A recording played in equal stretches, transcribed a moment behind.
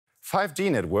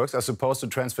5G networks are supposed to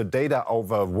transfer data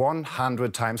over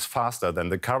 100 times faster than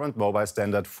the current mobile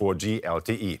standard 4G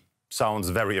LTE. Sounds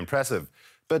very impressive,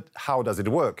 but how does it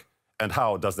work? And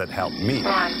how does that help me?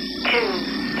 1,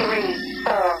 2, 3,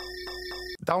 4.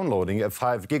 Downloading a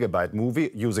 5 GB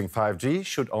movie using 5G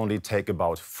should only take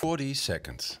about 40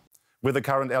 seconds. With the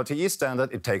current LTE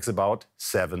standard, it takes about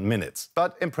 7 minutes.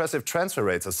 But impressive transfer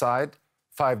rates aside,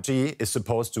 5G is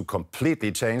supposed to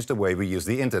completely change the way we use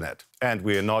the internet. And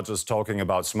we're not just talking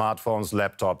about smartphones,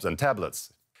 laptops and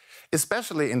tablets.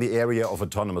 Especially in the area of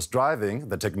autonomous driving,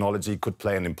 the technology could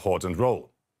play an important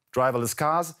role. Driverless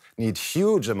cars need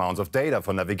huge amounts of data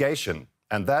for navigation,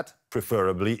 and that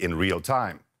preferably in real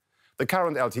time. The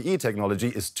current LTE technology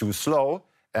is too slow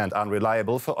and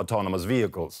unreliable for autonomous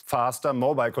vehicles. Faster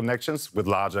mobile connections with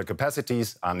larger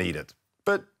capacities are needed.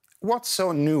 But what's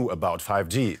so new about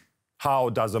 5G?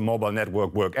 How does a mobile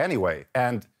network work anyway?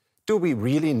 And do we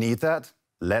really need that?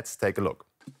 Let's take a look.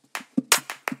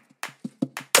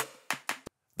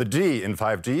 The G in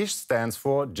 5G stands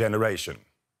for generation.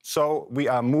 So we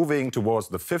are moving towards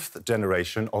the 5th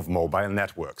generation of mobile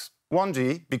networks.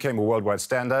 1G became a worldwide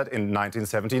standard in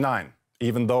 1979,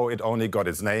 even though it only got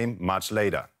its name much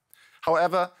later.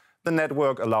 However, the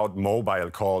network allowed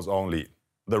mobile calls only.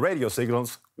 The radio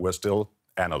signals were still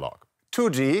analog.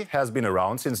 2G has been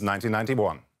around since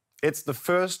 1991. It's the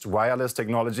first wireless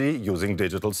technology using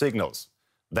digital signals.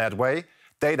 That way,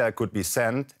 data could be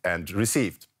sent and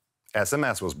received.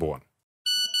 SMS was born.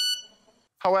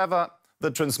 However,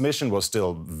 the transmission was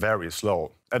still very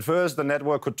slow. At first, the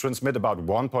network could transmit about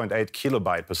 1.8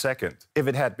 kilobytes per second. If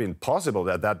it had been possible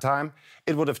at that time,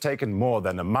 it would have taken more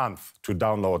than a month to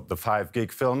download the 5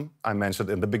 gig film I mentioned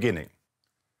in the beginning.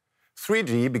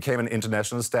 3G became an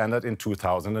international standard in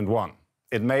 2001.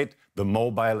 It made the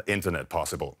mobile internet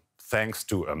possible, thanks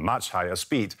to a much higher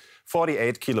speed,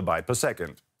 48 kilobytes per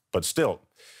second. But still,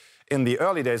 in the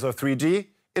early days of 3G,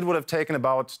 it would have taken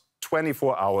about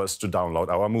 24 hours to download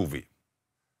our movie.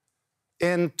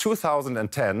 In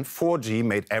 2010, 4G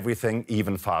made everything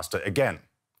even faster again,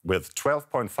 with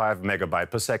 12.5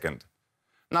 megabytes per second.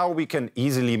 Now we can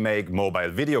easily make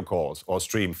mobile video calls or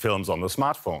stream films on the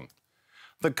smartphone.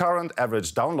 The current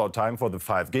average download time for the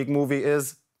 5 gig movie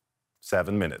is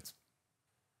 7 minutes.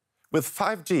 With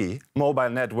 5G, mobile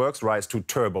networks rise to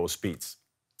turbo speeds.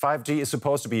 5G is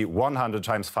supposed to be 100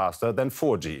 times faster than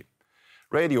 4G.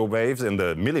 Radio waves in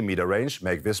the millimeter range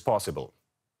make this possible.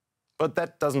 But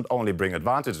that doesn't only bring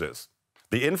advantages.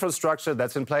 The infrastructure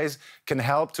that's in place can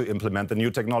help to implement the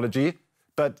new technology,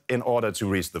 but in order to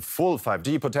reach the full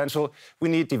 5G potential, we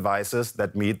need devices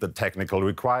that meet the technical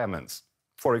requirements.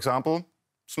 For example,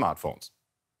 smartphones.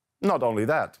 Not only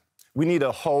that, we need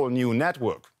a whole new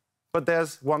network. But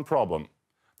there's one problem.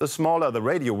 The smaller the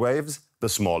radio waves, the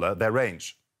smaller their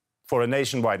range. For a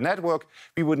nationwide network,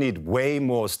 we would need way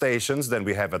more stations than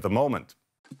we have at the moment.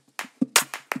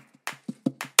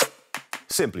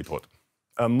 Simply put,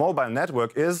 a mobile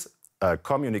network is a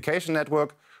communication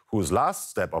network whose last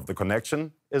step of the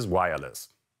connection is wireless.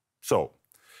 So,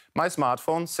 my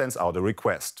smartphone sends out a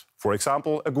request, for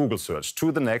example, a Google search,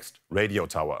 to the next radio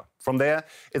tower. From there,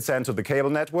 it's sent to the cable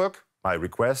network. My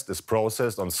request is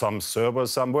processed on some server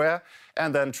somewhere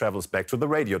and then travels back to the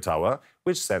radio tower,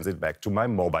 which sends it back to my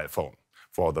mobile phone.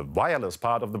 For the wireless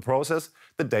part of the process,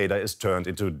 the data is turned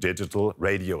into digital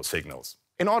radio signals.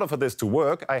 In order for this to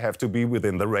work, I have to be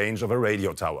within the range of a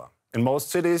radio tower. In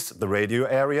most cities, the radio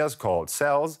areas, called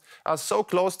cells, are so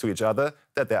close to each other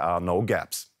that there are no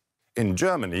gaps. In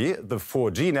Germany, the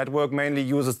 4G network mainly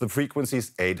uses the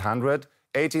frequencies 800,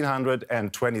 1800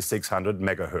 and 2600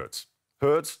 megahertz.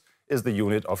 Hertz is the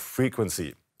unit of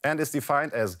frequency and is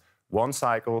defined as 1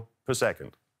 cycle per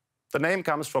second. The name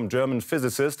comes from German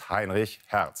physicist Heinrich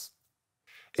Hertz.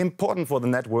 Important for the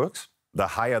networks, the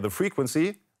higher the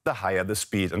frequency, the higher the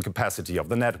speed and capacity of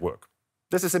the network.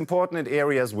 This is important in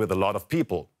areas with a lot of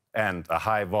people and a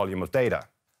high volume of data.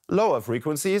 Lower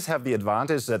frequencies have the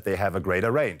advantage that they have a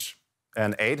greater range.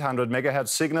 An 800 MHz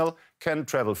signal can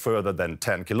travel further than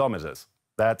 10 kilometers.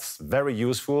 That's very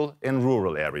useful in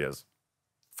rural areas.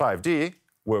 5G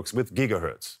works with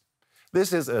gigahertz.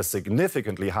 This is a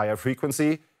significantly higher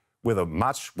frequency with a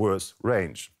much worse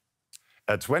range.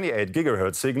 A 28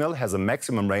 gigahertz signal has a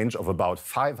maximum range of about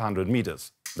 500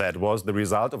 meters. That was the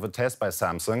result of a test by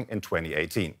Samsung in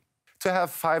 2018. To have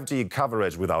 5G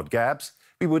coverage without gaps,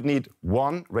 we would need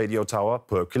 1 radio tower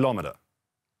per kilometer.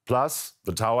 Plus,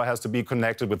 the tower has to be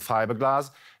connected with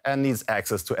fiberglass and needs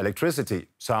access to electricity.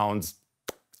 Sounds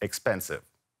expensive.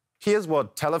 Here's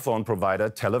what telephone provider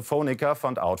Telefonica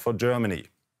found out for Germany.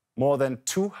 More than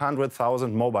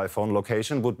 200,000 mobile phone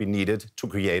locations would be needed to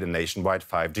create a nationwide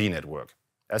 5G network.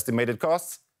 Estimated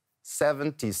costs,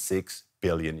 76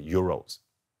 billion euros.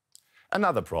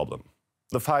 Another problem.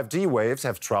 The 5G waves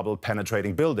have trouble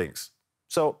penetrating buildings.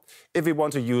 So, if we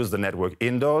want to use the network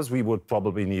indoors, we would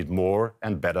probably need more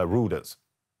and better routers.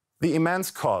 The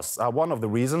immense costs are one of the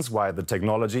reasons why the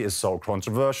technology is so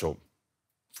controversial.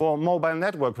 For mobile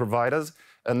network providers,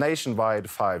 a nationwide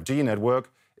 5G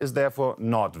network is therefore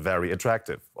not very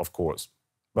attractive, of course.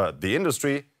 But the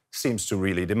industry seems to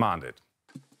really demand it.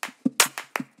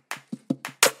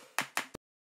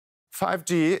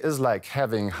 5G is like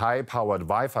having high-powered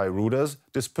Wi-Fi routers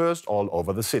dispersed all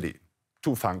over the city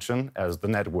to function as the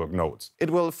network nodes. It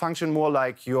will function more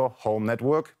like your home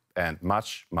network and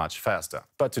much, much faster.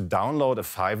 But to download a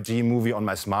 5G movie on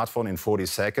my smartphone in 40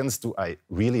 seconds, do I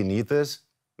really need this?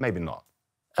 Maybe not.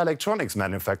 Electronics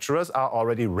manufacturers are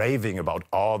already raving about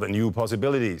all the new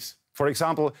possibilities. For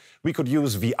example, we could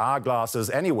use VR glasses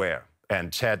anywhere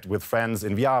and chat with friends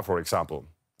in VR, for example.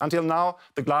 Until now,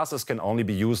 the glasses can only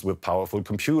be used with powerful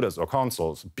computers or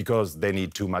consoles because they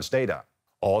need too much data.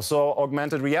 Also,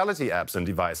 augmented reality apps and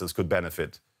devices could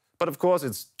benefit. But of course,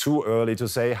 it's too early to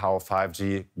say how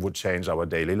 5G would change our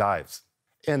daily lives.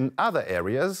 In other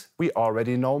areas, we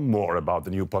already know more about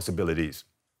the new possibilities.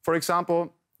 For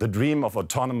example, the dream of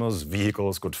autonomous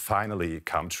vehicles could finally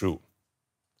come true.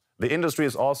 The industry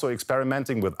is also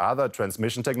experimenting with other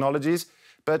transmission technologies,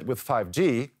 but with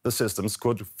 5G, the systems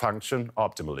could function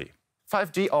optimally.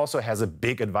 5G also has a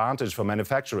big advantage for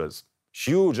manufacturers.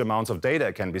 Huge amounts of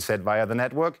data can be sent via the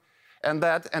network, and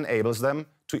that enables them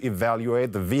to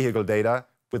evaluate the vehicle data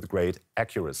with great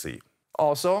accuracy.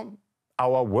 Also,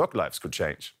 our work lives could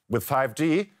change. With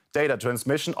 5G, data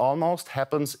transmission almost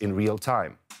happens in real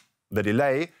time. The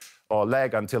delay or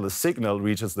lag until a signal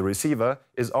reaches the receiver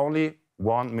is only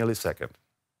 1 millisecond.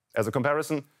 As a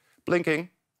comparison, blinking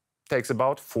takes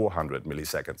about 400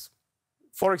 milliseconds.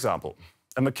 For example,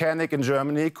 a mechanic in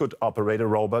Germany could operate a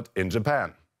robot in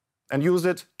Japan and use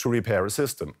it to repair a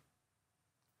system.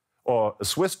 Or a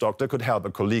Swiss doctor could help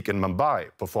a colleague in Mumbai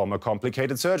perform a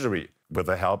complicated surgery with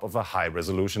the help of a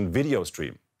high-resolution video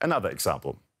stream. Another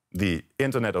example, the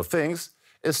Internet of Things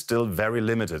is still very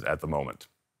limited at the moment.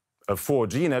 A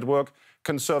 4G network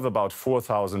can serve about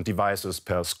 4,000 devices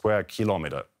per square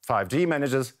kilometer. 5G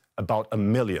manages about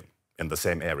 1 million in the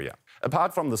same area.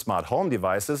 Apart from the smart home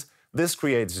devices, this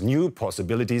creates new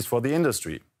possibilities for the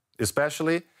industry,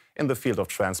 especially in the field of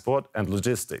transport and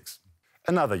logistics.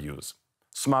 Another use.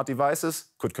 Smart devices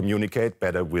could communicate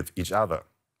better with each other.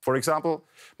 For example,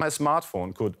 my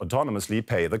smartphone could autonomously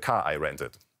pay the car I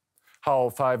rented.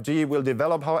 How 5G will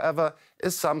develop, however,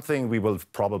 is something we will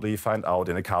probably find out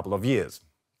in a couple of years.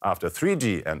 After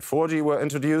 3G and 4G were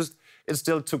introduced, it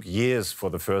still took years for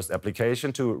the first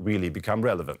application to really become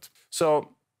relevant. So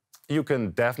you can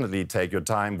definitely take your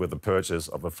time with the purchase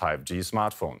of a 5G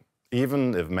smartphone,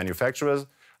 even if manufacturers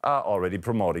are already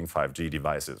promoting 5G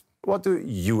devices. What do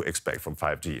you expect from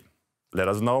 5G? Let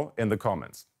us know in the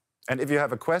comments. And if you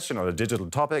have a question on a digital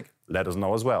topic, let us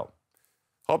know as well.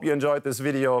 Hope you enjoyed this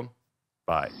video.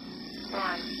 Bye.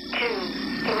 1,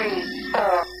 2, 3.